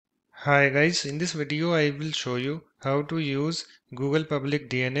Hi guys, in this video I will show you how to use Google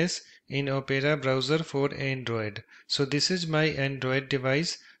Public DNS in Opera browser for Android. So this is my Android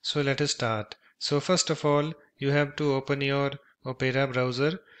device, so let us start. So first of all, you have to open your Opera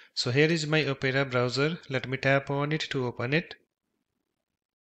browser. So here is my Opera browser. Let me tap on it to open it.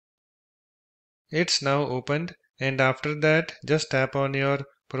 It's now opened, and after that just tap on your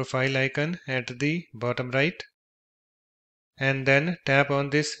profile icon at the bottom right, and then tap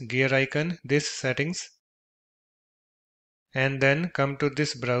on this gear icon, this settings, and then come to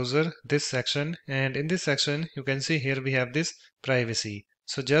this browser, this section, and in this section you can see here we have this privacy.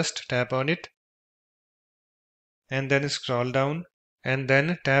 So just tap on it and then scroll down and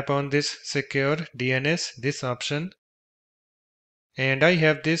then tap on this secure DNS, this option, and I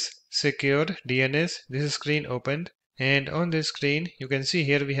have this secure DNS, this screen opened, and on this screen you can see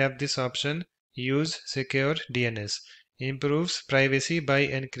here we have this option, use secure DNS, improves privacy by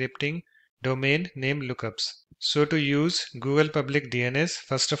encrypting domain name lookups. So to use Google Public DNS,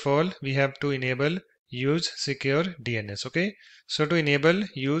 first of all we have to enable use secure DNS. Okay, so to enable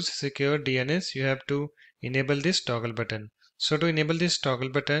use secure DNS you have to enable this toggle button. So to enable this toggle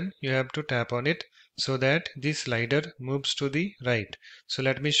button you have to tap on it so that the slider moves to the right. So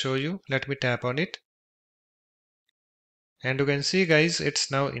let me show you. Let me tap on it, and you can see guys it's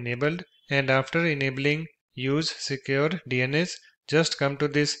now enabled. And after enabling use secure DNS, just come to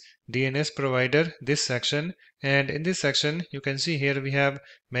this DNS provider, this section, and in this section you can see here we have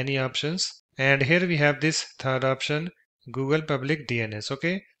many options, and here we have this third option, Google Public DNS.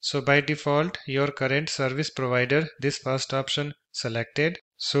 Okay, so by default your current service provider, this first option selected.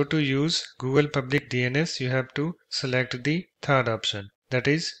 So to use Google Public DNS you have to select the third option, that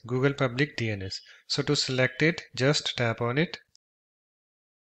is Google Public DNS. So to select it, just tap on it.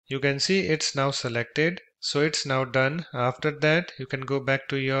 You can see it's now selected, so it's now done. After that you can go back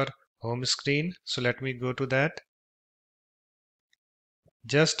to your home screen. So let me go to that.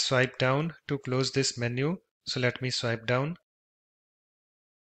 Just swipe down to close this menu. So let me swipe down.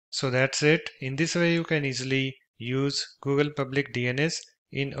 So that's it. In this way you can easily use Google Public DNS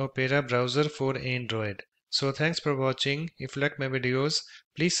in Opera browser for Android. So thanks for watching. If you like my videos,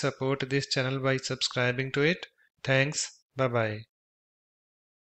 please support this channel by subscribing to it. Thanks. Bye bye.